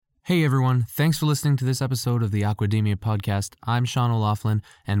Hey everyone, thanks for listening to this episode of the Aquademia podcast. I'm Sean O'Loughlin,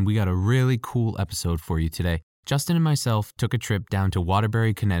 and we got a really cool episode for you today. Justin and myself took a trip down to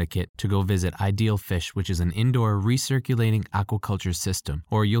Waterbury, Connecticut to go visit Ideal Fish, which is an indoor recirculating aquaculture system,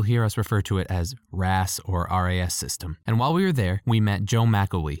 or you'll hear us refer to it as RAS or RAS system. And while we were there, we met Joe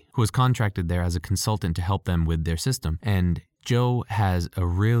McElwee, who was contracted there as a consultant to help them with their system. And Joe has a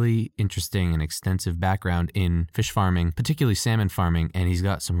really interesting and extensive background in fish farming, particularly salmon farming, and he's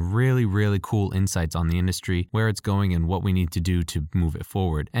got some really, really cool insights on the industry, where it's going and what we need to do to move it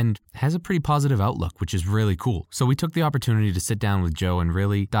forward, and has a pretty positive outlook, which is really cool. So we took the opportunity to sit down with Joe and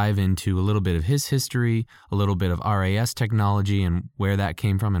really dive into a little bit of his history, a little bit of RAS technology and where that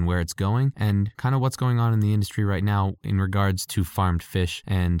came from and where it's going, and kind of what's going on in the industry right now in regards to farmed fish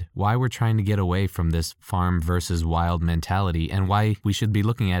and why we're trying to get away from this farm versus wild mentality, and why we should be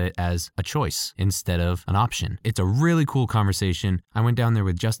looking at it as a choice instead of an option. It's a really cool conversation. I went down there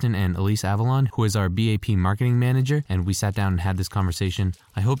with Justin and Elise Avalon, who is our BAP marketing manager, and we sat down and had this conversation.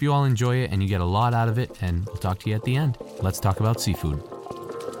 I hope you all enjoy it and you get a lot out of it, and we'll talk to you at the end. Let's talk about seafood.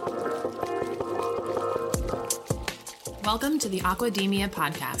 Welcome to the Aquademia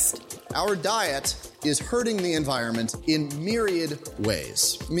podcast. Our diet is hurting the environment in myriad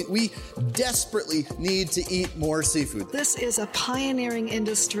ways. I mean, we desperately need to eat more seafood. This is a pioneering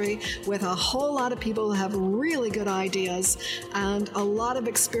industry with a whole lot of people who have really good ideas and a lot of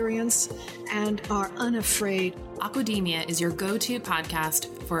experience and are unafraid. Aquademia is your go-to podcast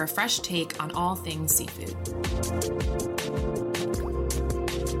for a fresh take on all things seafood.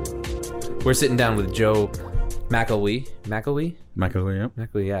 We're sitting down with Joe McElwee,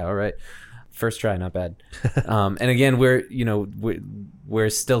 yeah, all right. First try, not bad. And again, we're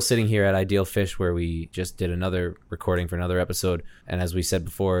still sitting here at Ideal Fish, where we just did another recording for another episode. And as we said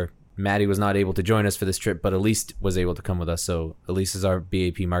before, Maddie was not able to join us for this trip, but Elise was able to come with us. So Elise is our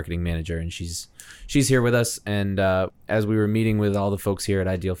BAP marketing manager, and she's here with us. And as we were meeting with all the folks here at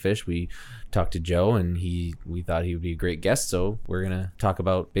Ideal Fish, we talked to Joe, and we thought he would be a great guest. So we're gonna talk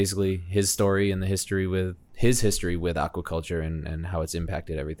about basically his story and his history with aquaculture and how it's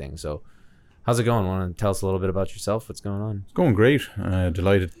impacted everything. So how's it going? Want to tell us a little bit about yourself? What's going on? It's going great.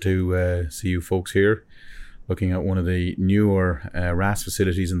 Delighted to see you folks here looking at one of the newer RAS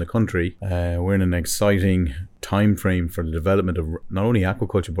facilities in the country. We're in an exciting time frame for the development of not only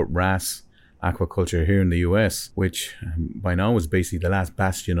aquaculture but RAS aquaculture here in the US, which by now is basically the last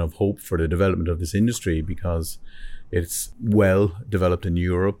bastion of hope for the development of this industry, because it's well developed in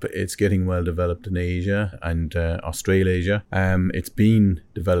Europe. It's getting well developed in Asia and Australasia. It's been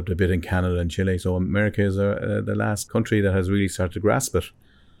developed a bit in Canada and Chile. So America is the last country that has really started to grasp it.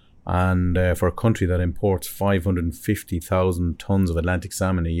 And for a country that imports 550,000 tons of Atlantic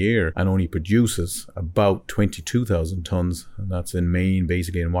salmon a year and only produces about 22,000 tons, and that's in Maine,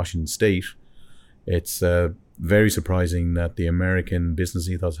 basically in Washington State, it's very surprising that the American business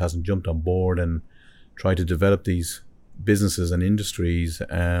ethos hasn't jumped on board and try to develop these businesses and industries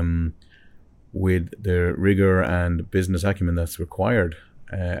with the rigor and business acumen that's required.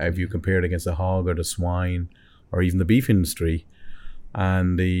 If you compare it against the hog or the swine or even the beef industry,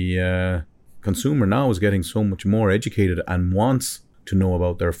 and the consumer now is getting so much more educated and wants to know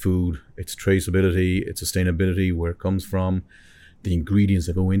about their food, its traceability, its sustainability, where it comes from, the ingredients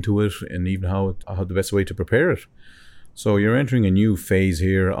that go into it, and even how the best way to prepare it. So you're entering a new phase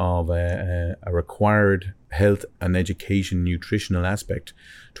here of a required health and education nutritional aspect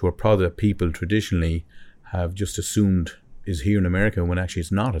to a product that people traditionally have just assumed is here in America, when actually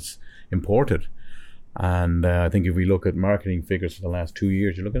it's not. It's imported. And I think if we look at marketing figures for the last 2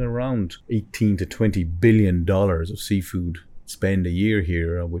 years, you're looking at around $18 to $20 billion of seafood spend a year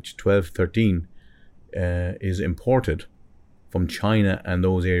here, of which 13 is imported from China and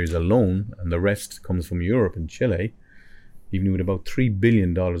those areas alone, and the rest comes from Europe and Chile. Even with about $3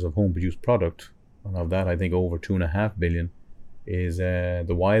 billion of home-produced product, and of that, I think over $2.5 billion is the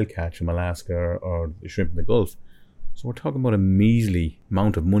wild catch from Alaska or the shrimp in the Gulf. So we're talking about a measly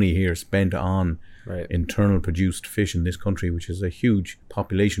amount of money here spent on internal produced fish in this country, which is a huge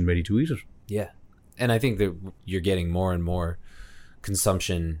population ready to eat it. Yeah, and I think that you're getting more and more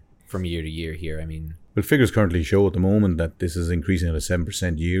consumption from year to year here. I mean, well, figures currently show at the moment that this is increasing at a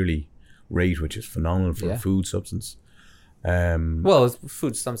 7% yearly rate, which is phenomenal for a food substance. Well, it's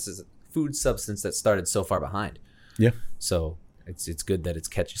food substance that started so far behind. Yeah. So it's good that it's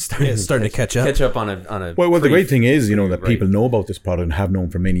starting to catch up on a. Well, the great thing is, that people know about this product and have known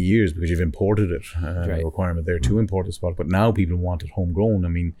for many years because you've imported it. The requirement there to import this product, but now people want it homegrown. I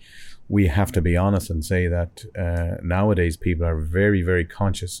mean, we have to be honest and say that nowadays people are very, very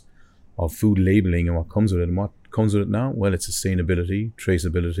conscious of food labeling and what comes with it and what comes with it now? Well, it's sustainability,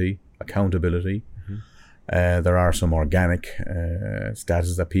 traceability, accountability. There are some organic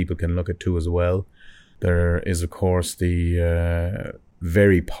status that people can look at too as well. There is, of course, the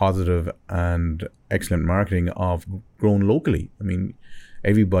very positive and excellent marketing of grown locally. I mean,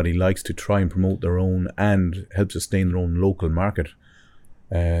 everybody likes to try and promote their own and help sustain their own local market,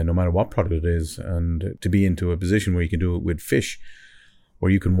 no matter what product it is. And to be into a position where you can do it with fish,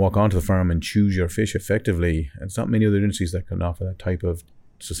 where you can walk onto the farm and choose your fish effectively. It's not many other industries that can offer that type of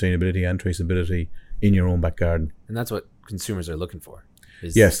sustainability and traceability in your own back garden. And that's what consumers are looking for.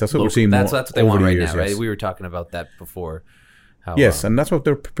 Yes, that's what we're seeing. That's what they want right years, now, right? yes. We were talking about that before. How, yes, and that's what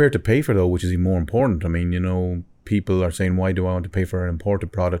they're prepared to pay for, though, which is even more important. I mean, you know, people are saying, why do I want to pay for an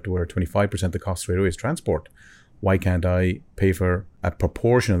imported product where 25% of the cost straight away is transport? Why can't I pay for a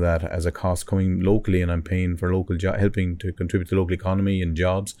proportion of that as a cost coming locally, and I'm paying for local helping to contribute to the local economy and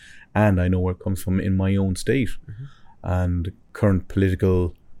jobs, and I know where it comes from in my own state. And current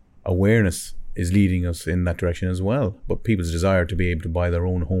political awareness is leading us in that direction as well. But people's desire to be able to buy their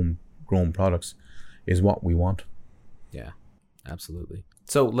own homegrown products is what we want. Yeah, absolutely.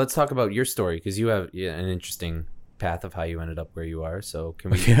 So let's talk about your story, because you have an interesting path of how you ended up where you are. So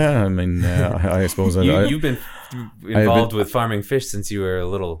can we? Yeah, I mean, I suppose you've been involved with farming fish since you were a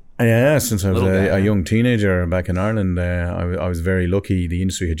little. Yeah, since I was guy, a young teenager back in Ireland. I was very lucky. The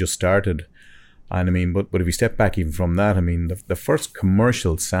industry had just started. And I mean, but if we step back even from that, I mean, the first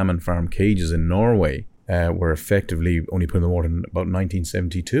commercial salmon farm cages in Norway were effectively only put in the water in about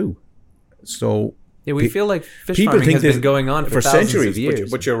 1972. So yeah, we feel like fish farming has been going on for centuries. Of years.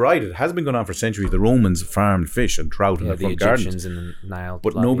 But you're right, it has been going on for centuries. The Romans farmed fish and trout in their front gardens. In the Nile.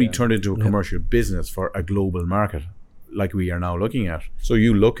 But nobody turned it into a commercial business for a global market like we are now looking at. So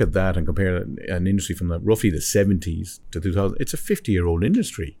you look at that and compare an industry from roughly the 70s to 2000. It's a 50-year-old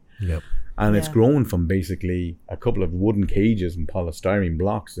industry. Yep. And it's grown from basically a couple of wooden cages and polystyrene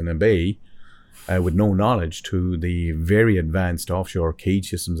blocks in a bay with no knowledge to the very advanced offshore cage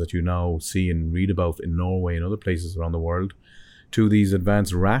systems that you now see and read about in Norway and other places around the world, to these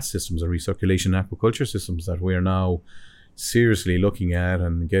advanced RAS systems or recirculation aquaculture systems that we are now seriously looking at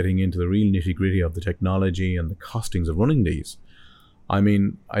and getting into the real nitty-gritty of the technology and the costings of running these. I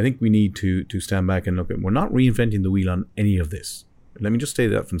mean, I think we need to stand back and look at, we're not reinventing the wheel on any of this. Let me just say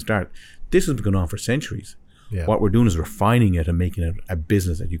that from the start. This has been going on for centuries. Yeah. What we're doing is refining it and making it a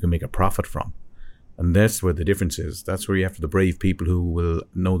business that you can make a profit from. And that's where the difference is. That's where you have the brave people who will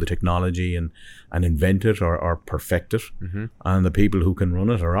know the technology and invent it or perfect it, and the people who can run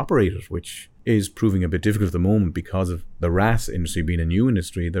it or operate it, which is proving a bit difficult at the moment because of the RAS industry being a new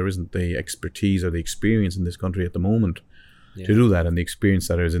industry. There isn't the expertise or the experience in this country at the moment to do that. And the experience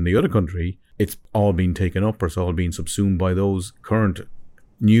that is in the other country, it's all been taken up or it's all been subsumed by those current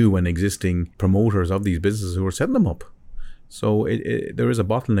new and existing promoters of these businesses who are setting them up. So there is a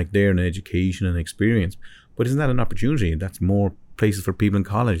bottleneck there in education and experience. But isn't that an opportunity? That's more places for people in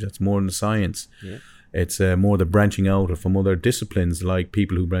college. That's more in the science. Yeah. It's more the branching out from other disciplines, like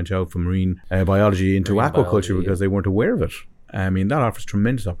people who branch out from marine biology into aquaculture because they weren't aware of it. I mean, that offers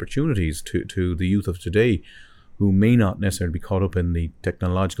tremendous opportunities to the youth of today who may not necessarily be caught up in the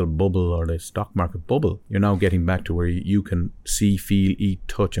technological bubble or the stock market bubble. You're now getting back to where you can see, feel, eat,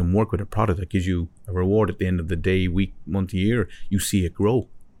 touch, and work with a product that gives you a reward at the end of the day, week, month, year. You see it grow.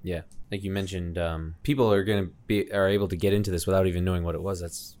 Yeah, like you mentioned, people are able to get into this without even knowing what it was.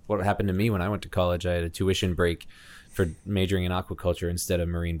 That's what happened to me when I went to college. I had a tuition break for majoring in aquaculture instead of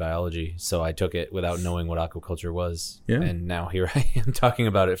marine biology. So I took it without knowing what aquaculture was. Yeah. And now here I am talking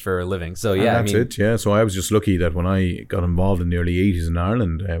about it for a living. So yeah, that's it. Yeah. So I was just lucky that when I got involved in the early 80s in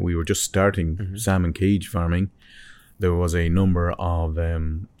Ireland, we were just starting salmon cage farming. There was a number of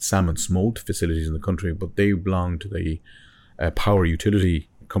salmon smolt facilities in the country, but they belonged to the power utility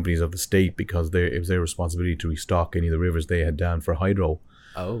companies of the state because it was their responsibility to restock any of the rivers they had down for hydro.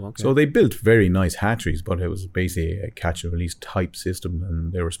 Oh, okay. So they built very nice hatcheries, but it was basically a catch and release type system,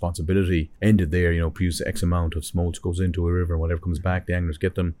 and their responsibility ended there. Produce X amount of smolts, goes into a river, whatever comes back, the anglers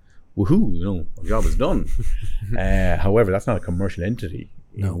get them. Woohoo! Our job is done. However, that's not a commercial entity.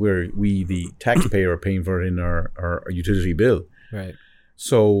 No. We the taxpayer are paying for it in our utility bill. Right.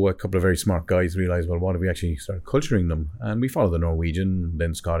 So a couple of very smart guys realised, well, what if we actually start culturing them? And we follow the Norwegian,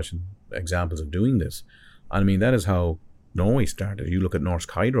 then Scottish examples of doing this. And I mean, that is how Norway started. You look at Norsk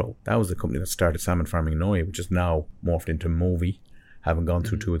Hydro. That was the company that started salmon farming in Norway, which is now morphed into Movi, having gone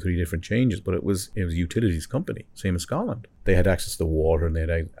through 2 or 3 different changes. But it was a utilities company, same as Scotland. They had access to the water and they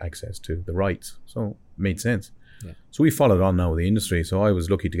had access to the rights. So it made sense. Yeah. So we followed on now with the industry. So I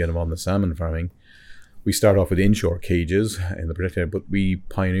was lucky to get involved in the salmon farming. we start off with inshore cages in the protected area, but we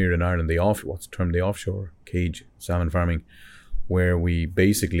pioneered in Ireland what's termed the offshore cage salmon farming, where we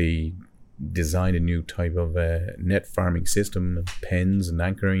basically designed a new type of net farming system, and pens and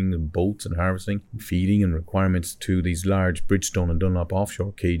anchoring and boats and harvesting, feeding and requirements to these large Bridgestone and Dunlop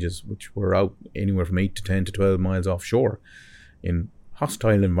offshore cages, which were out anywhere from 8 to 10 to 12 miles offshore in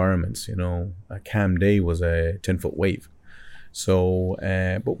hostile environments. A calm day was a 10-foot wave. So,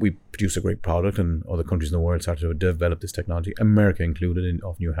 but we produced a great product, and other countries in the world started to develop this technology, America included,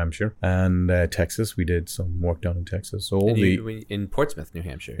 of New Hampshire and Texas. We did some work down in Texas. So in Portsmouth, New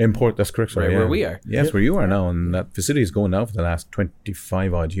Hampshire. That's correct. Sorry, right where we are. Yes, where you are now, and that facility is going now for the last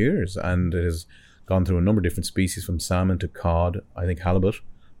 25 odd years, and it has gone through a number of different species, from salmon to cod, I think halibut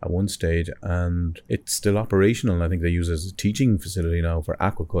at one stage, and it's still operational. I think they use it as a teaching facility now for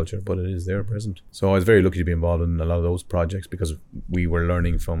aquaculture, but it is there present. So I was very lucky to be involved in a lot of those projects, because we were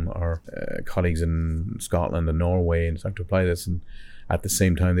learning from our colleagues in Scotland and Norway and starting to apply this, and at the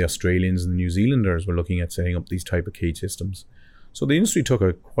same time the Australians and the New Zealanders were looking at setting up these type of cage systems. So the industry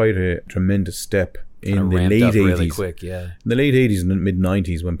took quite a tremendous step in the late 80s. Really quick, yeah. In the late 80s and mid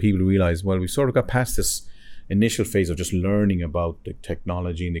 90s, when people realized, well, we sort of got past this initial phase of just learning about the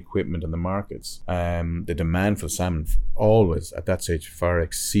technology and the equipment and the markets. The demand for salmon always at that stage far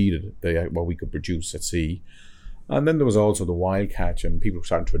exceeded what we could produce at sea. And then there was also the wild catch, and people were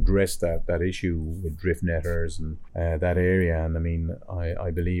starting to address that issue with drift netters and that area. And I mean,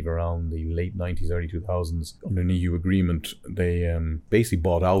 I believe around the late 90s, early 2000s, under an EU agreement, they basically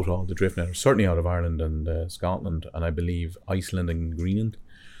bought out all the drift netters, certainly out of Ireland and Scotland, and I believe Iceland and Greenland,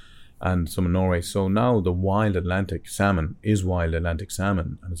 and some in Norway. So now the wild Atlantic salmon is wild Atlantic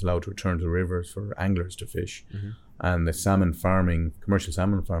salmon, and it's allowed to return to the rivers for anglers to fish. Mm-hmm. And the salmon farming, commercial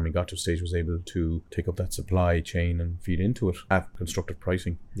salmon farming, got to a stage was able to take up that supply chain and feed into it at constructive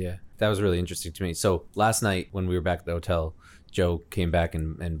pricing. Yeah, that was really interesting to me. So last night when we were back at the hotel, Joe came back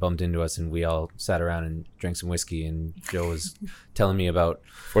and bumped into us, and we all sat around and drank some whiskey, and Joe was telling me about...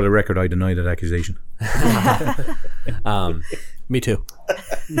 For the record, I deny that accusation. Me too.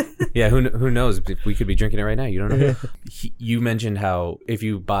 Yeah, who knows? We could be drinking it right now. You don't know. You mentioned how if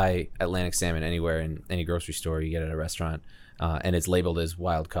you buy Atlantic salmon anywhere in any grocery store, you get it at a restaurant, and it's labeled as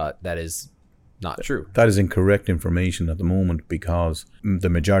wild caught. That is not true. That is incorrect information at the moment, because the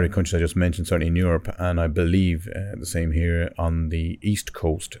majority of countries I just mentioned, certainly in Europe, and I believe the same here on the East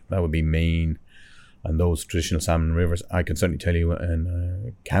Coast, that would be Maine and those traditional salmon rivers. I can certainly tell you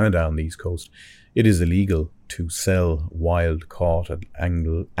in Canada on the East Coast, it is illegal to sell wild caught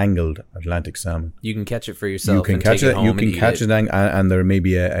angled Atlantic salmon. You can catch it for yourself. You can catch it. You can catch it, and there may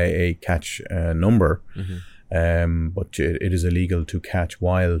be a catch number, but it is illegal to catch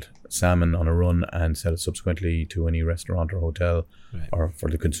wild salmon on a run and sell it subsequently to any restaurant or hotel, right, or for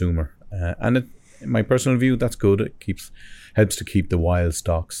the consumer. And in my personal view, that's good. It helps to keep the wild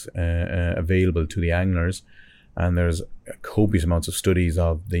stocks available to the anglers. And there's copious amounts of studies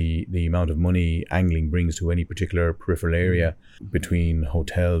of the amount of money angling brings to any particular peripheral area, between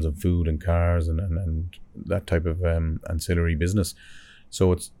hotels and food and cars and that type of ancillary business.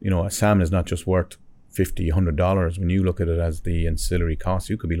 So it's, a salmon is not just worth $50, $100. When you look at it as the ancillary costs,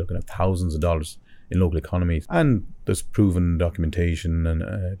 you could be looking at thousands of dollars in local economies. And there's proven documentation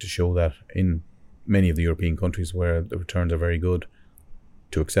and to show that in many of the European countries where the returns are very good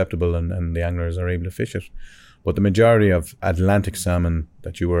to acceptable, and the anglers are able to fish it. But the majority of Atlantic salmon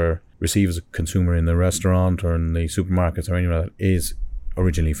that you receive as a consumer in the restaurant or in the supermarkets or anywhere like that is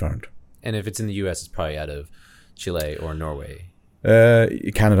originally farmed. And if it's in the US, it's probably out of Chile or Norway.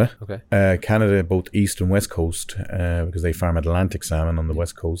 Canada. Okay. Canada, both East and West Coast, because they farm Atlantic salmon on the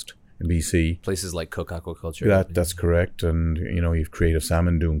West Coast in BC. Places like Cook Aquaculture. That's correct. And, you've Creative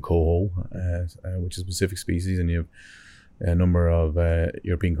Salmon doing coho, which is a specific species, and you have a number of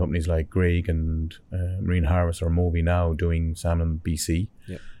European companies like Greg and Marine Harvest or Moby now doing salmon in BC.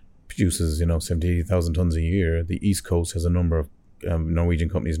 Yep. Produces 70,000 tons a year. The East Coast has a number of Norwegian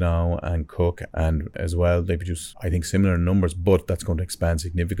companies now, and Cook, and as well they produce, I think, similar numbers, but that's going to expand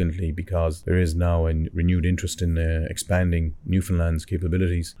significantly because there is now a renewed interest in expanding Newfoundland's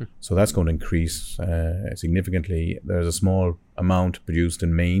capabilities. So that's going to increase significantly. There's a small amount produced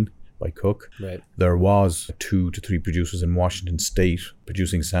in Maine by Cook. Right. There was 2 to 3 producers in Washington State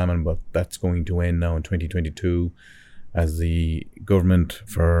producing salmon, but that's going to end now in 2022 as the government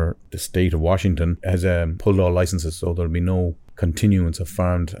for the state of Washington has pulled all licenses, so there'll be no continuance of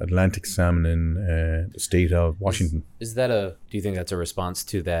farmed Atlantic salmon in the state of Washington. Is that do you think that's a response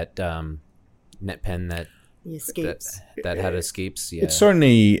to that net pen that the escapes. That had escapes. Yeah, It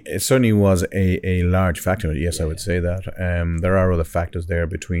certainly was a large factor. Yes, I would say that. There are other factors there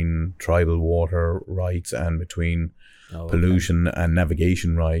between tribal water rights and between pollution and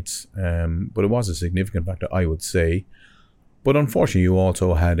navigation rights. But it was a significant factor, I would say. But unfortunately, you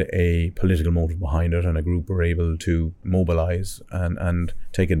also had a political motive behind it, and a group were able to mobilize and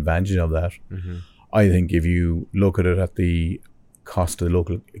take advantage of that. Mm-hmm. I think if you look at it at the cost of the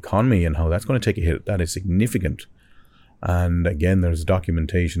local economy and how that's going to take a hit, that is significant. And again, there's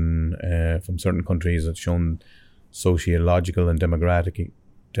documentation from certain countries that's shown sociological and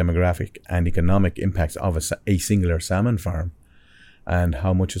demographic and economic impacts of a singular salmon farm, and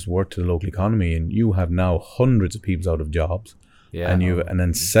how much it's worth to the local economy. And you have now hundreds of people out of jobs, and you have an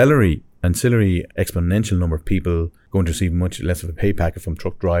ancillary exponential number of people going to receive much less of a pay packet, from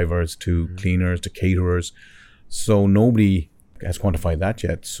truck drivers to cleaners to caterers. So nobody has quantified that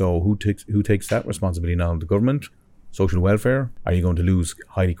yet. So who takes that responsibility now? The government? Social welfare? Are you going to lose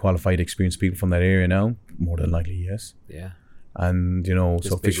highly qualified, experienced people from that area now? More than likely, yes. Yeah. And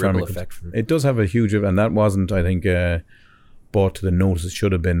so big fish farming, effect it does have a huge, and that wasn't, I think, brought to the notice it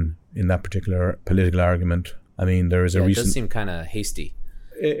should have been in that particular political argument. I mean, there is a recent. It does seem kind of hasty.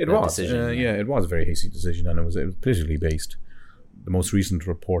 It was. It was a very hasty decision, and it was politically based. The most recent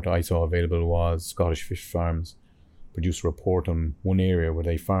report I saw available was Scottish Fish Farms produced a report on one area where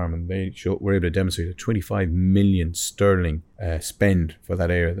they farm, and they were able to demonstrate a 25 million sterling spend for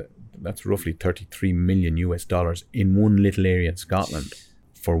that area. That's roughly $33 million in one little area in Scotland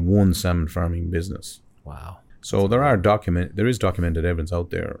for one salmon farming business. Wow. So there is documented evidence out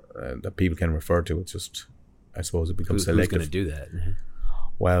there that people can refer to. It's just, I suppose, it becomes selective. Who's going to do that?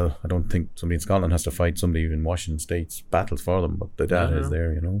 Well, I don't think somebody in Scotland has to fight somebody in Washington State's battles for them, but the data is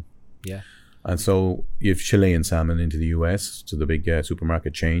there, Yeah. And so you have Chilean salmon into the US to the big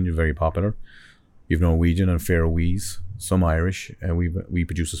supermarket chain, very popular. You have Norwegian and Faroese, some Irish, and we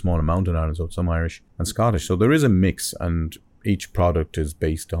produce a small amount in Ireland, so some Irish and Scottish. So there is a mix, and each product is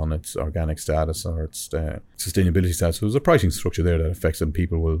based on its organic status or its sustainability status. So there's a pricing structure there that affects it, and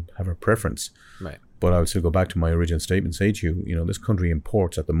people will have a preference. Right. But I would still go back to my original statement, say to you, this country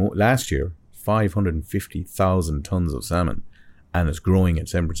imports last year 550,000 tons of salmon, and it's growing at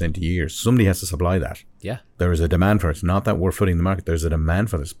 7% a year. Somebody has to supply that. Yeah. There is a demand for it. It's not that we're flooding the market. There's a demand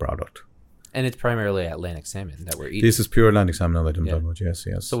for this product. And it's primarily Atlantic salmon that we're eating. This is pure Atlantic salmon that I'm talking about. Yes.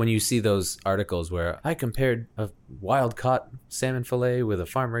 So when you see those articles where I compared a wild-caught salmon fillet with a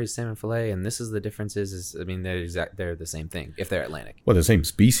farm-raised salmon fillet, and this is the differences, they're the same thing if they're Atlantic. Well, the same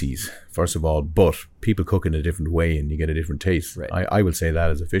species, first of all, but people cook in a different way and you get a different taste. Right. I will say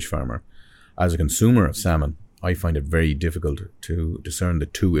that as a fish farmer. As a consumer of salmon, I find it very difficult to discern the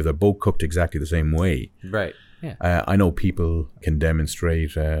two if they're both cooked exactly the same way. Right. Yeah. I know people can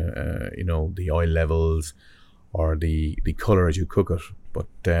demonstrate, the oil levels or the color as you cook it, but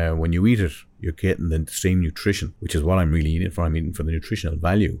when you eat it, you're getting the same nutrition, which is what I'm really eating for. I'm eating for the nutritional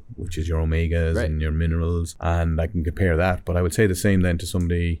value, which is your omegas and your minerals, and I can compare that. But I would say the same then to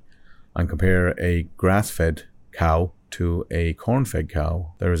somebody and compare a grass-fed cow to a corn-fed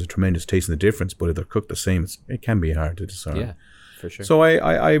cow. There is a tremendous taste in the difference, but if they're cooked the same, it can be hard to discern. Yeah. For sure. So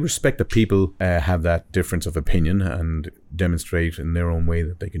I respect that people have that difference of opinion and demonstrate in their own way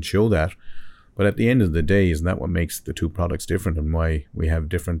that they can show that. But at the end of the day, isn't that what makes the two products different and why we have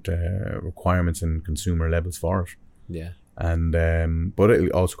different requirements and consumer levels for it? Yeah. And but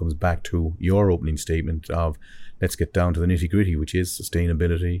it also comes back to your opening statement of let's get down to the nitty gritty, which is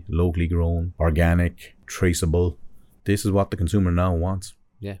sustainability, locally grown, organic, traceable. This is what the consumer now wants.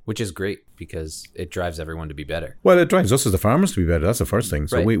 Yeah, which is great because it drives everyone to be better. Well, it drives us as the farmers to be better. That's the first thing.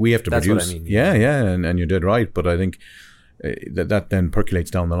 So we have to That's produce. What I mean. Yeah, and you're dead right. But I think that then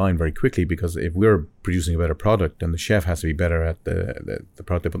percolates down the line very quickly, because if we're producing a better product, then the chef has to be better at the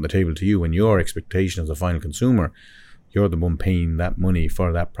product they put on the table to you. And your expectation as a final consumer, you're the one paying that money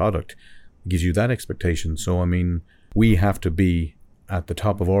for that product. It gives you that expectation. So, I mean, we have to be at the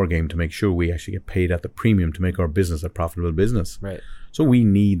top of our game to make sure we actually get paid at the premium to make our business a profitable business. Right. So we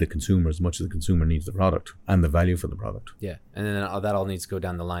need the consumer as much as the consumer needs the product and the value for the product. Yeah, and then that all needs to go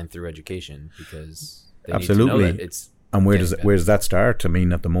down the line through education, because they absolutely need to know that it's. And where does that start? I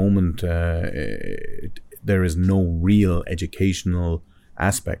mean, at the moment, there is no real educational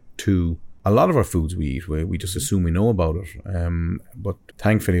aspect to a lot of our foods we eat. We just assume we know about it. But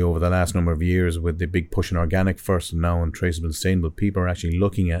thankfully, over the last number of years, with the big push in organic first and now on traceable and sustainable, people are actually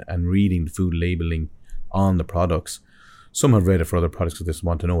looking at and reading the food labeling on the products. Some have read it for other products because they just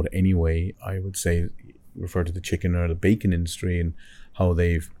want to know it anyway. I would say refer to the chicken or the bacon industry and how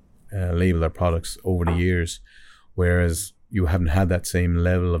they've labeled their products over the years, whereas you haven't had that same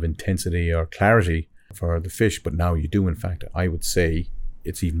level of intensity or clarity for the fish, but now you do. In fact, I would say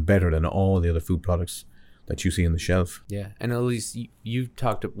it's even better than all the other food products that you see on the shelf. Yeah, and at least we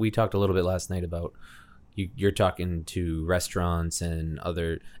talked a little bit last night about you're talking to restaurants and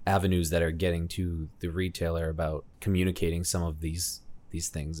other avenues that are getting to the retailer about communicating some of these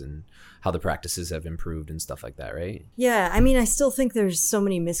things and how the practices have improved and stuff like that, right? Yeah, I mean, I still think there's so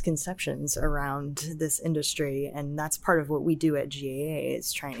many misconceptions around this industry, and that's part of what we do at GAA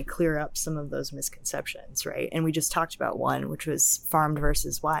is trying to clear up some of those misconceptions, right? And we just talked about one, which was farmed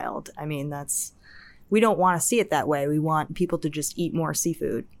versus wild. I mean, we don't want to see it that way. We want people to just eat more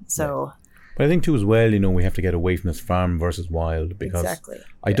seafood. So, but I think too as well, we have to get away from this farm versus wild, because exactly.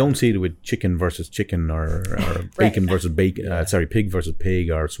 I don't see it with chicken versus chicken or bacon versus bacon. Pig versus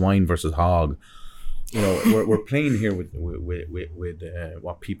pig or swine versus hog. We're playing here with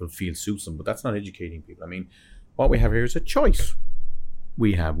what people feel suits them, but that's not educating people. I mean, what we have here is a choice.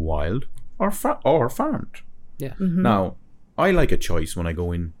 We have wild or farmed. Yeah. Mm-hmm. Now, I like a choice when I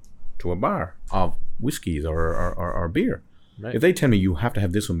go in to a bar of whiskies or beer. Right. If they tell me you have to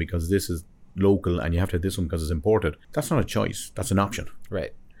have this one because this is local and you have to have this one because it's imported, that's not a choice, that's an option.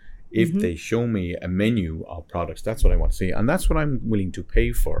 Right. If they show me a menu of products, that's what I want to see, and that's what I'm willing to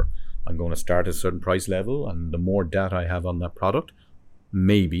pay for. I'm going to start at a certain price level, and the more data I have on that product,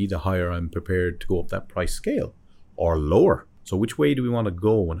 maybe the higher I'm prepared to go up that price scale, or lower. So which way do we want to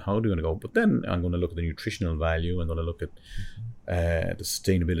go and how do we want to go? But then I'm going to look at the nutritional value. I'm going to look at the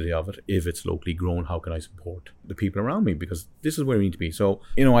sustainability of it. If it's locally grown, how can I support the people around me? Because this is where we need to be. So,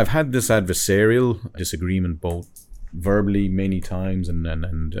 I've had this adversarial disagreement both verbally many times and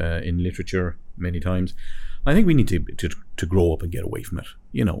in literature many times. I think we need to grow up and get away from it.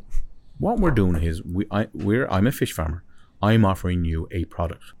 What we're doing is I'm a fish farmer. I'm offering you a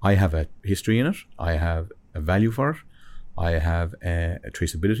product. I have a history in it. I have a value for it. I have a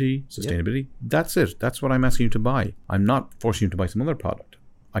traceability, sustainability. Yep. That's it. That's what I'm asking you to buy. I'm not forcing you to buy some other product.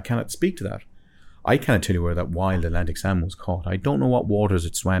 I cannot speak to that. I cannot tell you where that wild Atlantic salmon was caught. I don't know what waters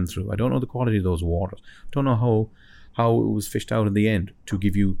it swam through. I don't know the quality of those waters. I don't know how it was fished out in the end to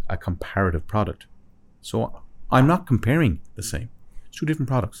give you a comparative product. So I'm not comparing the same. It's two different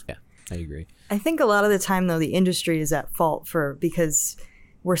products. Yeah, I agree. I think a lot of the time, though, the industry is at fault because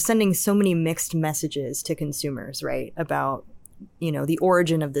we're sending so many mixed messages to consumers, right? About, the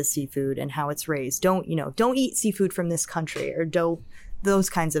origin of the seafood and how it's raised. Don't eat seafood from this country or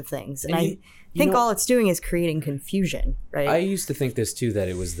those kinds of things. And I think all it's doing is creating confusion, right? I used to think this too, that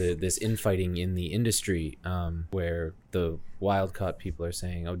it was this infighting in the industry where the wild caught people are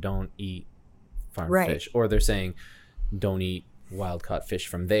saying, oh, don't eat farmed fish. Or they're saying, don't eat wild caught fish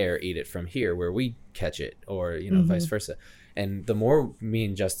from there, eat it from here where we catch it, or, vice versa. And the more me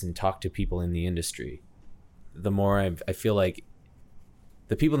and Justin talk to people in the industry, the more I feel like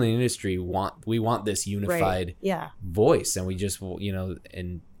the people in the industry want this unified voice, and we just,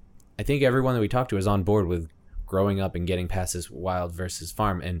 and I think everyone that we talk to is on board with growing up and getting past this wild versus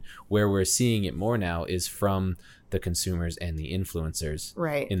farm. And where we're seeing it more now is from the consumers and the influencers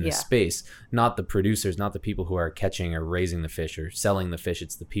in this space, not the producers, not the people who are catching or raising the fish or selling the fish.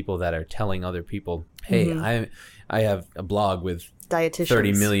 It's the people that are telling other people, hey, I have a blog with dietitians,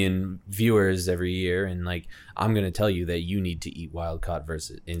 30 million viewers every year, and I'm going to tell you that you need to eat wild caught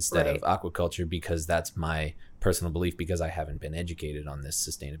instead of aquaculture, because that's my personal belief, because I haven't been educated on this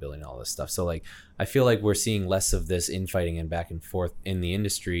sustainability and all this stuff. So I feel like we're seeing less of this infighting and back and forth in the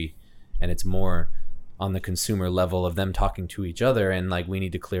industry, and it's more on the consumer level of them talking to each other, and we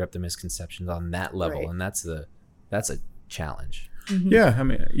need to clear up the misconceptions on that level, and that's a challenge. Mm-hmm. Yeah, I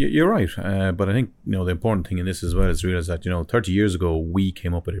mean, you're right, but I think the important thing in this as well is to realize that 30 years ago we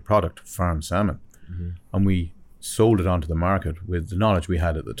came up with a product, farmed salmon, and we sold it onto the market with the knowledge we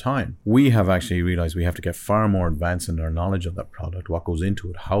had at the time. We have actually realized we have to get far more advanced in our knowledge of that product, what goes into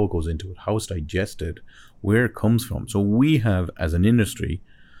it, how it goes into it, how it's digested, where it comes from. So we have, as an industry,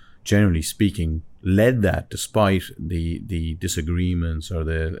 generally speaking, led that, despite the disagreements or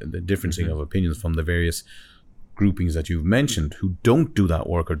the differencing of opinions from the various groupings that you've mentioned who don't do that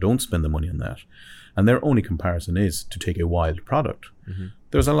work or don't spend the money on that. And their only comparison is to take a wild product.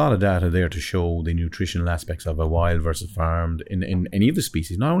 There's a lot of data there to show the nutritional aspects of a wild versus farmed in any of the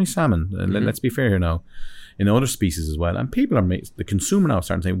species, not only salmon. Let's be fair here now, in other species as well. And the consumer now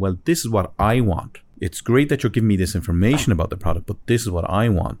starting saying, well, this is what I want. It's great that you're giving me this information about the product, but this is what I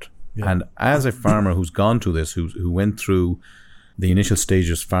want. Yeah. And as a farmer who's gone through this, who went through the initial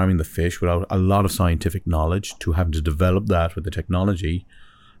stages farming the fish without a lot of scientific knowledge, to having to develop that with the technology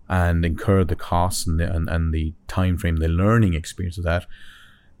and incur the costs and the time frame, the learning experience of that,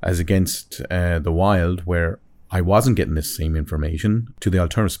 as against the wild, where I wasn't getting this same information. To the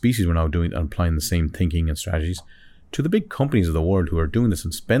alternative species, we're now doing and applying the same thinking and strategies. To the big companies of the world who are doing this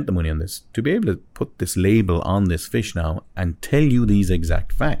and spent the money on this, to be able to put this label on this fish now and tell you these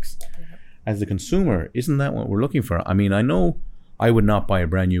exact facts. As the consumer, isn't that what we're looking for? I mean, I know I would not buy a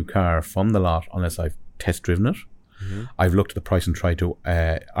brand new car from the lot unless I've test driven it. I've looked at the price and tried to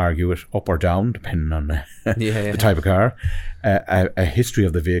argue it up or down, depending on the type of car, a history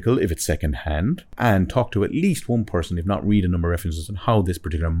of the vehicle, if it's second hand, and talk to at least one person, if not read a number of references on how this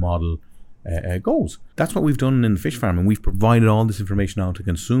particular model goes. That's what we've done in the fish farm, and we've provided all this information out to the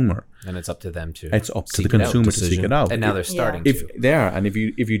consumer. And it's up to them to It's up to the consumer to seek it out. And now they're starting If to. they are, and if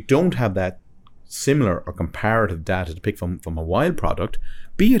you don't have that similar or comparative data to pick from a wild product,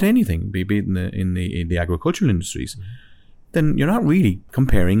 be it anything, be it in the agricultural industries, then you're not really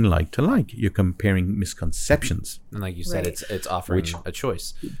comparing like to like. You're comparing misconceptions. And like you said, it's offering a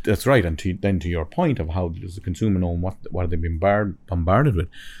choice. That's right. And then to your point of how does the consumer know what they've been bombarded with,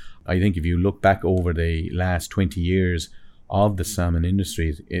 I think if you look back over the last 20 years of the salmon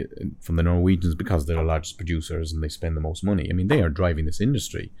industry, from the Norwegians, because they're the largest producers and they spend the most money, I mean, they are driving this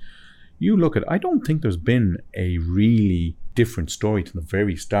industry. You look at, I don't think there's been a really different story to the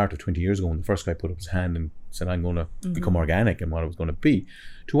very start of 20 years ago when the first guy put up his hand and said, I'm going to become organic and what it was going to be,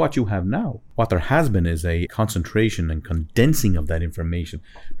 to what you have now. What there has been is a concentration and condensing of that information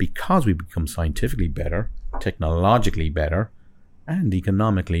because we become scientifically better, technologically better, and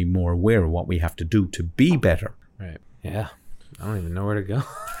economically more aware of what we have to do to be better. Right. Yeah. I don't even know where to go.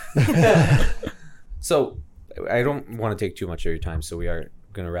 So I don't want to take too much of your time, so we are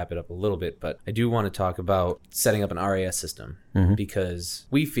going to wrap it up a little bit, but I do want to talk about setting up an RAS system because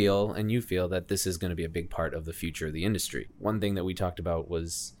we feel and you feel that this is going to be a big part of the future of the industry. One thing that we talked about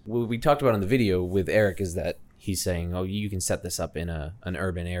was what we talked about in the video with Eric is that he's saying, oh, you can set this up in an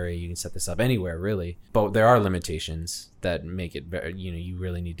urban area, you can set this up anywhere really, but there are limitations that make it very, you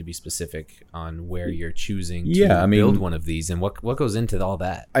really need to be specific on where you're choosing to build one of these and what goes into all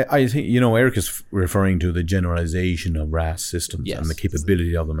that. I think Eric is referring to the generalization of RAS systems and the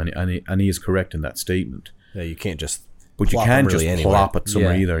capability of them, and he is correct in that statement. Yeah, you can't just But you can't just plop it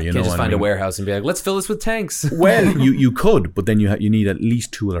somewhere either. You can't know, just find a warehouse and be like, let's fill this with tanks. Well, you could, but then you need at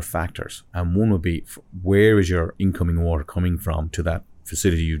least two other factors. And one would be, where is your incoming water coming from to that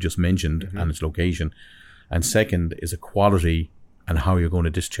facility you just mentioned and its location? And second is a quality and how you're going to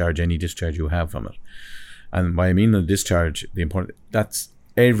discharge any discharge you have from it. And by I mean the discharge, that's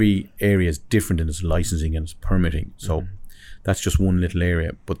every area is different in its licensing and its permitting. So that's just one little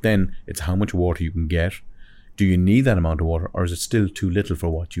area. But then it's how much water you can get. Do you need that amount of water, or is it still too little for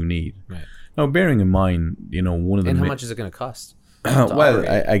what you need? Right. Now, bearing in mind, one of the... And how much is it going to cost? Well,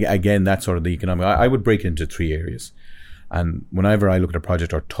 again, that's sort of the economic... I would break it into three areas. And whenever I look at a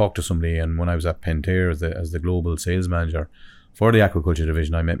project or talk to somebody, and when I was at Pentair as the global sales manager for the aquaculture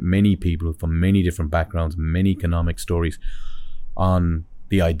division, I met many people from many different backgrounds, many economic stories on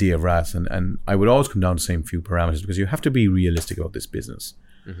the idea of RAS. And I would always come down to the same few parameters because you have to be realistic about this business.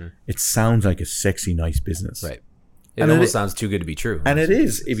 It sounds like a sexy, nice business. Right. It almost sounds too good to be true. And it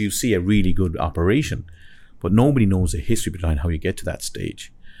is if you see a really good operation. But nobody knows the history behind how you get to that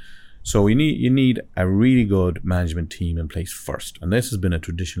stage. So you need a really good management team in place first. And this has been a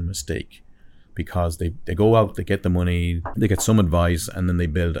traditional mistake because they go out, they get the money, they get some advice, and then they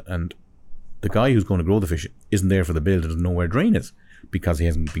build. And the guy who's going to grow the fish isn't there for the build, doesn't know where drain is because he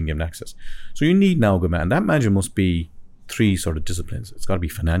hasn't been given access. So you need now a good man. And that manager must be three sort of disciplines. It's got to be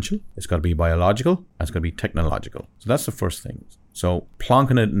financial, it's got to be biological, and it's got to be technological. So that's the first thing. So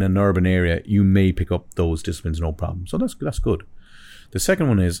plonking it in an urban area, you may pick up those disciplines no problem. So that's good. The second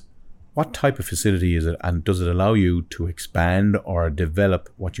one is, what type of facility is it, and does it allow you to expand or develop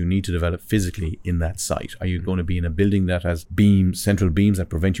what you need to develop physically in that site? Are you going to be in a building that has central beams that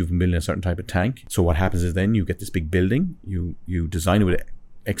prevent you from building a certain type of tank? So what happens is then you get this big building, you design it with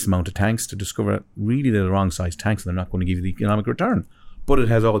X amount of tanks to discover really they're the wrong size tanks and they're not going to give you the economic return. But it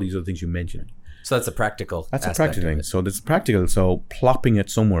has all these other things you mentioned. So that's a practical That's a practical thing. So that's practical. So plopping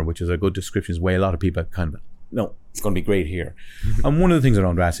it somewhere, which is a good description, is why a lot of people kind of, no, it's going to be great here. And one of the things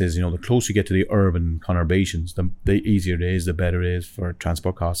around RAS is, the closer you get to the urban conurbations, the easier it is, the better it is for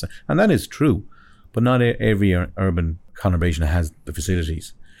transport costs. And that is true. But not every urban conurbation has the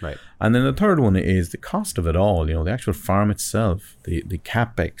facilities. Right. And then the third one is the cost of it all, the actual farm itself, the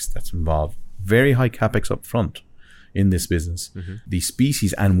capex that's involved, very high capex up front in this business. The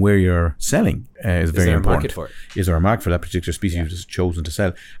species and where you're selling is very important. Market for it? Is there a market for that particular species you've just chosen to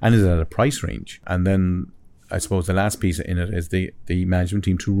sell? And is it at a price range? And then I suppose the last piece in it is the management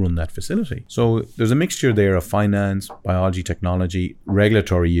team to run that facility. So there's a mixture there of finance, biology, technology,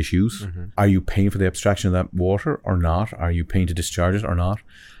 regulatory issues. Are you paying for the abstraction of that water or not? Are you paying to discharge it or not?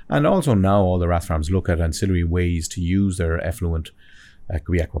 And also now all the RAS farms look at ancillary ways to use their effluent. It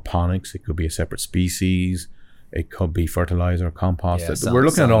could be aquaponics, it could be a separate species, it could be fertilizer, compost. We're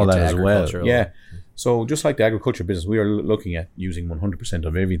looking at all that as well. Yeah. So just like the agriculture business, we are looking at using 100%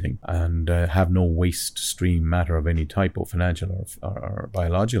 of everything and have no waste stream matter of any type, of financial or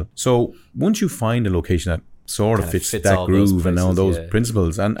biological. So once you find a location that sort of fits that groove and all those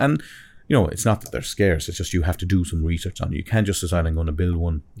principles, and you know, it's not that they're scarce, it's just you have to do some research on it. You can't just decide I'm going to build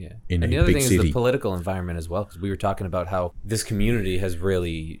one in a big city. And the other thing is the political environment as well, because we were talking about how this community has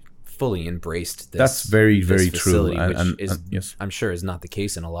really fully embraced this. That's very, very facility, true. Which is, yes, I'm sure is not the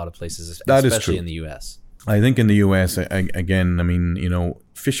case in a lot of places, that especially is true. in the US. I think in the US, again, I mean, you know,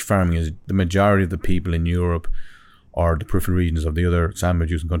 fish farming is the majority of the people in Europe or the peripheral regions of the other salmon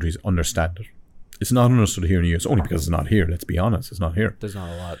producing countries understand it. It's not understood here in the US, only because it's not here. Let's be honest, it's not here. There's not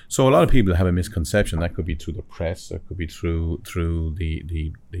a lot. So a lot of people have a misconception. That could be through the press, that could be through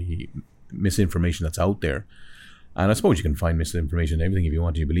the misinformation that's out there. And I suppose you can find misinformation in everything if you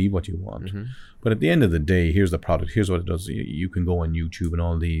want. You believe what you want. But at the end of the day, here's the product. Here's what it does. You can go on YouTube and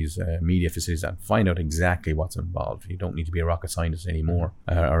all these media facilities and find out exactly what's involved. You don't need to be a rocket scientist anymore,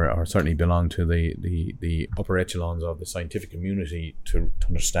 or certainly belong to the upper echelons of the scientific community to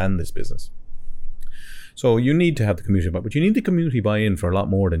understand this business. So you need to have the community buy-in, but you need the community buy-in for a lot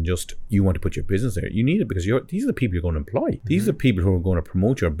more than just you want to put your business there. You need it because these are the people you're going to employ. These are the people who are going to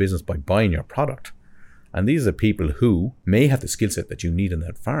promote your business by buying your product. And these are people who may have the skill set that you need in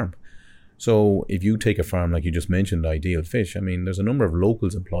that farm. So if you take a farm like you just mentioned, Ideal Fish, I mean, there's a number of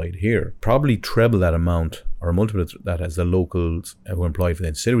locals employed here, probably treble that amount or a multiple of that as the locals who are employed for the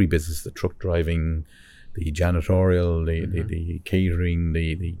ancillary business, the truck driving, the janitorial, the catering,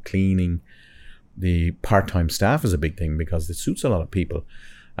 the cleaning. The part-time staff is a big thing because it suits a lot of people.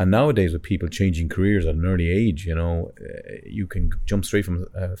 And nowadays with people changing careers at an early age, you know, you can jump straight from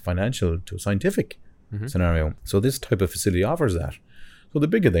financial to scientific scenario. So this type of facility offers that. So the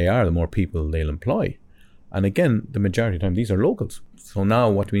bigger they are, the more people they'll employ. And again, the majority of the time, these are locals. So now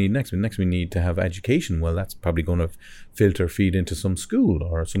what do we need next? Next we need to have education. Well, that's probably going to feed into some school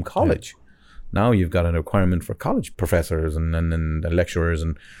or some college. Now you've got a requirement for college professors and lecturers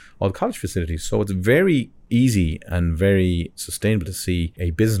and all the college facilities. So it's very easy and very sustainable to see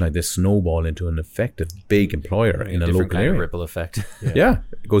a business like this snowball into an effective big employer in a local kind area. Of ripple effect. Yeah,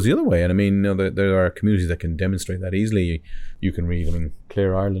 it goes the other way. And I mean, you know, there are communities that can demonstrate that easily. You can read, I mean,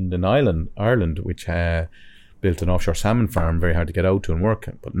 Clare Ireland in Ireland, which built an offshore salmon farm, very hard to get out to and work.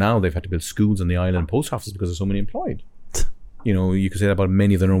 But now they've had to build schools in the island post offices because there's so many employed. You know, you could say that about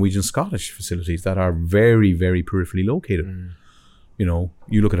many of the Norwegian Scottish facilities that are very, very peripherally located. You know,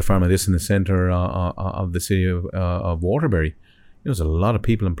 you look at a farm like this in the centre of the city of Waterbury, you know, there's a lot of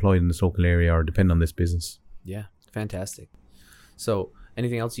people employed in this local area or depend on this business. Yeah, fantastic. So,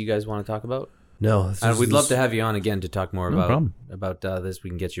 anything else you guys want to talk about? No. We'd love to have you on again to talk more about this.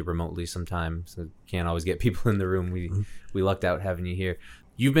 We can get you remotely sometime. So can't always get people in the room. We lucked out having you here.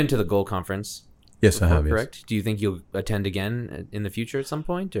 You've been to the Goal Conference. Yes, before, I have. Correct? Yes. Do you think you'll attend again in the future at some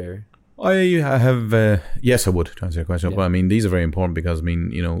point, or? I have. Yes, I would, to answer your question. Yeah. But I mean, these are very important because I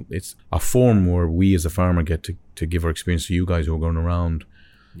mean, you know, it's a forum where we as a farmer get to give our experience to you guys who are going around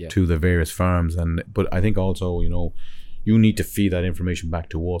to the various farms. But I think also, you know, you need to feed that information back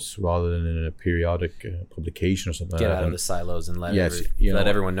to us rather than in a periodic publication or something. Get out of the silos and let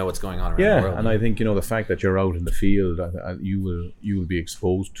everyone know what's going on around the world. And I think, you know, the fact that you're out in the field, you will be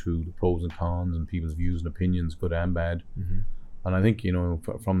exposed to the pros and cons and people's views and opinions, good and bad. And I think, you know,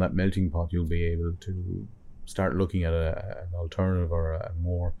 from that melting pot, you'll be able to start looking at an alternative or a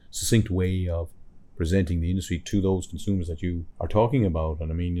more succinct way of presenting the industry to those consumers that you are talking about.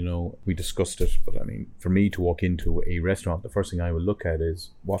 And I mean, you know, we discussed it, but I mean, for me to walk into a restaurant, the first thing I will look at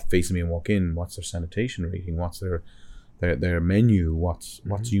is what faces me and walk in, what's their sanitation rating, what's their menu, what's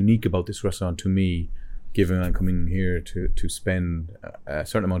unique about this restaurant to me, given I'm coming here to spend a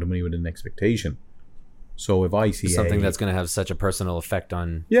certain amount of money with an expectation. So if I see something that's going to have such a personal effect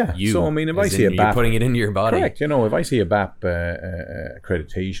on you, so I mean, if I see a BAP, you're putting it into your body, correct? You know, if I see a BAP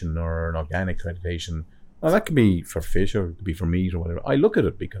accreditation or an organic accreditation, well, that could be for fish or it could be for meat or whatever. I look at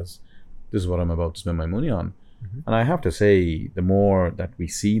it because this is what I'm about to spend my money on, and I have to say, the more that we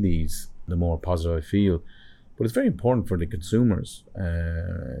see these, the more positive I feel. But it's very important for the consumers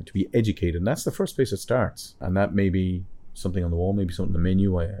to be educated, and that's the first place it starts. And that may be something on the wall, maybe something on the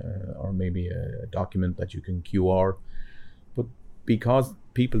menu, or maybe a document that you can QR. But because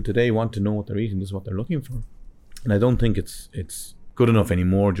people today want to know what they're eating, this is what they're looking for. And I don't think it's good enough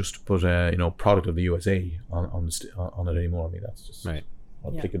anymore just to put a product of the USA on it anymore. I mean, that's just Right.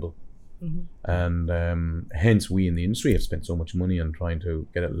 not applicable. And hence we in the industry have spent so much money on trying to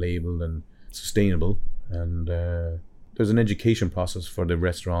get it labeled and sustainable. And there's an education process for the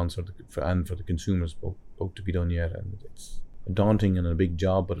restaurants and for the consumers both to be done yet, and it's daunting and a big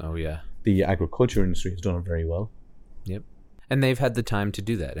job, but Oh yeah. the agriculture industry has done it very well. Yep. And they've had the time to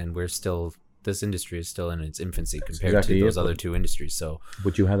do that, and this industry is still in its infancy compared exactly to those it, other but- two industries. So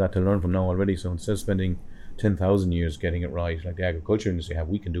But you have that to learn from now already. So instead of spending 10,000 years getting it right, like the agriculture industry have,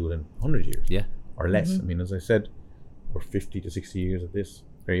 we can do it in 100 years yeah. or less. I mean, as I said, we're 50 to 60 years at this,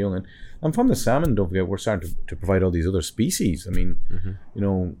 very young. And from the salmon, don't forget, we're starting to provide all these other species. I mean,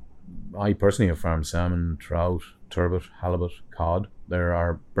 I personally have farmed salmon, trout, turbot, halibut, cod. There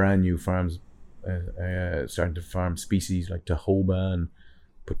are brand new farms starting to farm species like tahoba and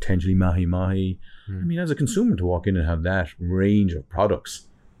potentially mahi-mahi. I mean, as a consumer, to walk in and have that range of products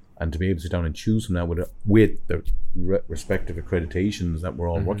and to be able to sit down and choose from that with the respective accreditations that we're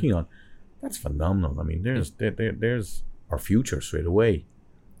all working on, that's phenomenal. I mean, there's our future straight away.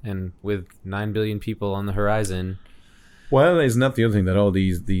 And with 9 billion people on the horizon, Well, isn't that the other thing, that all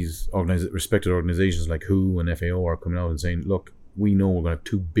these respected organizations like WHO and FAO are coming out and saying, look, we know we're going to have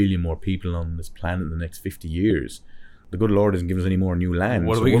 2 billion more people on this planet in the next 50 years. The good Lord isn't giving us any more new land.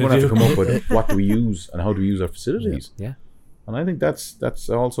 What are so we we're gonna going to have to do? come up with what do we use and how do we use our facilities. yeah. And I think that's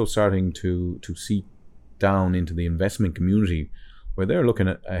also starting to seep down into the investment community, where they're looking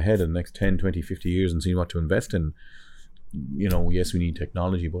ahead of the next 10, 20, 50 years and seeing what to invest in. Yes, we need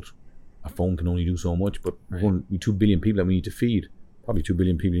technology, but a phone can only do so much. But we 2 billion people that we need to feed. Probably 2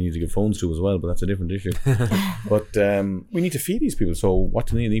 billion people we need to give phones to as well, but that's a different issue. But we need to feed these people. So what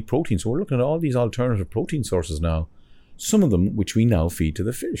do they need? Protein. So we're looking at all these alternative protein sources now. Some of them which we now feed to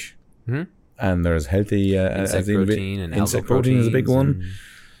the fish. And there's healthy Insect protein and insect algal protein is a big proteins one.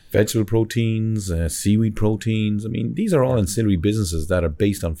 Vegetable proteins, seaweed proteins. I mean, these are all ancillary businesses that are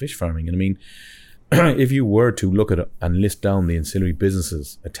based on fish farming. And I mean, if you were to look at and list down the ancillary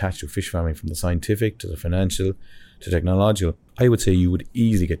businesses attached to fish farming, from the scientific to the financial to technological, I would say you would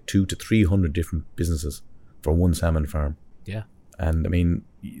easily get 200 to 300 different businesses for one salmon farm. Yeah. And I mean,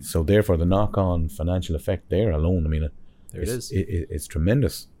 so therefore the knock-on financial effect there alone, I mean, There it is. It's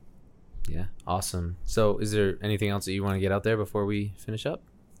tremendous. Yeah. Awesome. So is there anything else that you want to get out there before we finish up?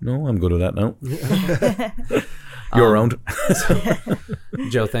 No, I'm good with that now. You're around.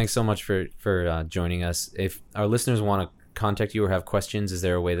 Joe, thanks so much for joining us. If our listeners want to contact you or have questions, is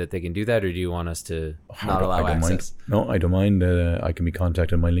there a way that they can do that, or do you want us to not allow I don't mind. access? No, I don't mind. I can be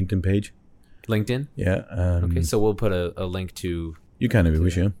contacted on my LinkedIn page. LinkedIn? Yeah. Okay, so we'll put a link to... You can if you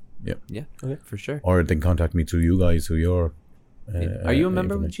wish, yeah. Yeah. Yeah, okay, for sure. Or they can contact me through you guys, through your... Are you a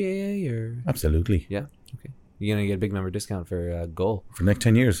member with information. GAA, or...? Absolutely. Yeah, okay. You're going to get a big member discount for Goal. For the next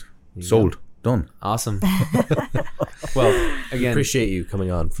 10 years. Sold. Done. Awesome. Well, again... Appreciate you coming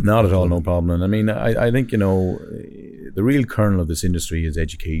on. Not at all, no problem. And I mean, I think, the real kernel of this industry is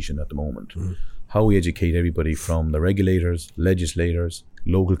education at the moment. How we educate everybody from the regulators, legislators,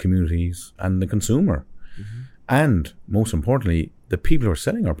 local communities, and the consumer. And most importantly, the people who are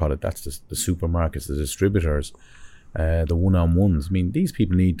selling our product. That's the supermarkets, the distributors, the one-on-ones. I mean, these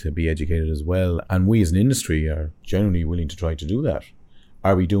people need to be educated as well. And we as an industry are generally willing to try to do that.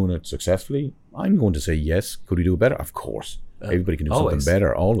 Are we doing it successfully? I'm going to say yes. Could we do it better? Of course. Everybody can do always. something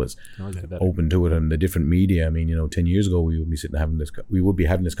better, always. Open to it, and the different media. I mean, 10 years ago, we would be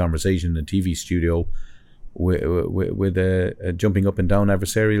having this conversation in a TV studio with a jumping up and down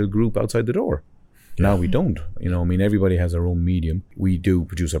adversarial group outside the door. Now we don't. Everybody has their own medium. We do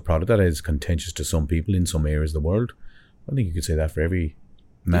produce a product that is contentious to some people in some areas of the world. I think you could say that for every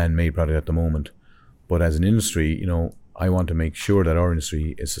man-made product at the moment. But as an industry, I want to make sure that our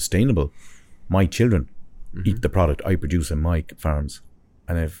industry is sustainable. My children eat the product I produce in my farms.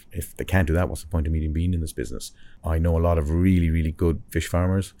 And if they can't do that, what's the point of me even being in this business? I know a lot of really, really good fish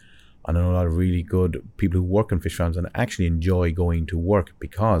farmers. I know a lot of really good people who work on fish farms and actually enjoy going to work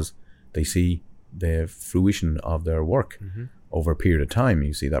because they see the fruition of their work over a period of time.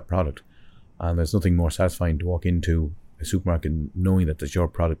 You see that product. And there's nothing more satisfying to walk into a supermarket knowing that there's your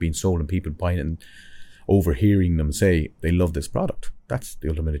product being sold and people buying it and overhearing them say they love this product. That's the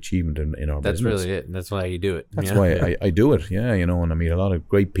ultimate achievement in our That's business. really it. And that's why you do it. That's why I do it, yeah, and I meet a lot of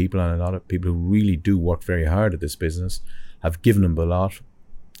great people and a lot of people who really do work very hard at this business, have given them a lot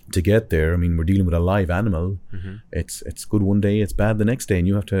to get there. I mean, we're dealing with a live animal. It's good one day, it's bad the next day, and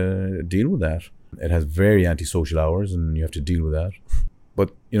you have to deal with that. It has very antisocial hours, and you have to deal with that.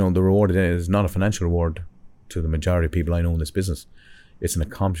 But, the reward is not a financial reward to the majority of people I know in this business. It's an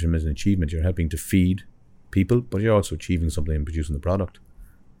accomplishment, it's an achievement. You're helping to feed people, but you're also achieving something and producing the product.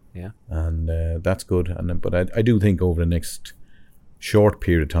 Yeah. And that's good. But I do think over the next short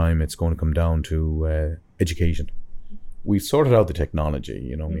period of time, it's going to come down to education. We've sorted out the technology,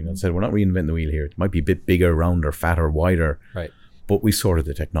 you know what I mean? I said, we're not reinventing the wheel here. It might be a bit bigger, rounder, fatter, wider. Right. But we sorted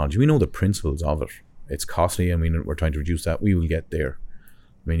the technology. We know the principles of it. It's costly. I mean, we're trying to reduce that. We will get there.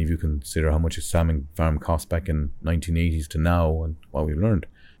 I mean, if you consider how much a salmon farm cost back in 1980s to now and what we've learned.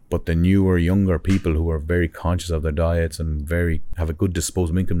 But the newer, younger people who are very conscious of their diets and have a good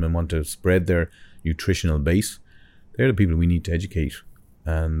disposable income and want to spread their nutritional base, they're the people we need to educate.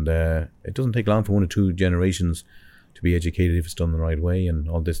 And it doesn't take long for 1 or 2 generations to be educated if it's done the right way. And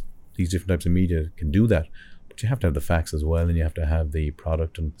all these different types of media can do that. But you have to have the facts as well, and you have to have the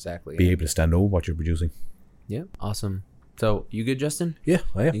product and be able to stand over what you're producing. Yeah, awesome. So, you good, Justin? Yeah,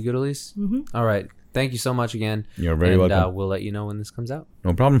 I am. You good, Elise? All right. Thank you so much again. You're very welcome. We'll let you know when this comes out.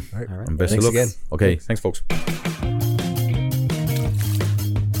 No problem. All right. And best of luck. Again. Okay, thanks, folks.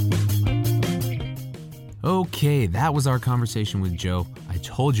 Okay, that was our conversation with Joe. I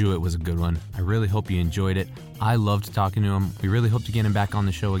told you it was a good one. I really hope you enjoyed it. I loved talking to him. We really hope to get him back on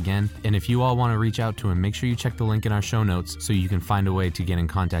the show again. And if you all want to reach out to him, make sure you check the link in our show notes so you can find a way to get in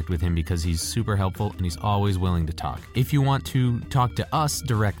contact with him, because he's super helpful and he's always willing to talk. If you want to talk to us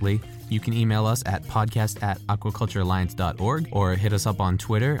directly, you can email us at podcast@aquaculturealliance.org or hit us up on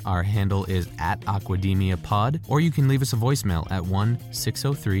Twitter. Our handle is @aquademiapod, or you can leave us a voicemail at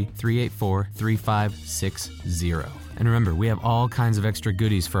 1-603-384-3560. And remember, we have all kinds of extra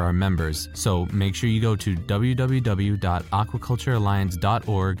goodies for our members, so make sure you go to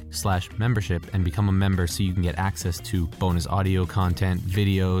www.aquaculturealliance.org/membership and become a member so you can get access to bonus audio content,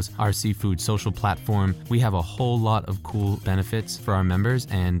 videos, our seafood social platform. We have a whole lot of cool benefits for our members,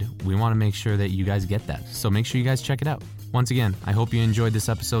 and we want to make sure that you guys get that. So make sure you guys check it out. Once again, I hope you enjoyed this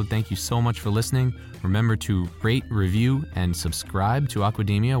episode. Thank you so much for listening. Remember to rate, review, and subscribe to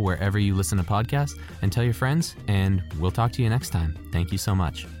Aquademia wherever you listen to podcasts, and tell your friends, and we'll talk to you next time. Thank you so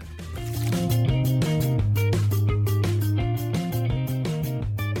much.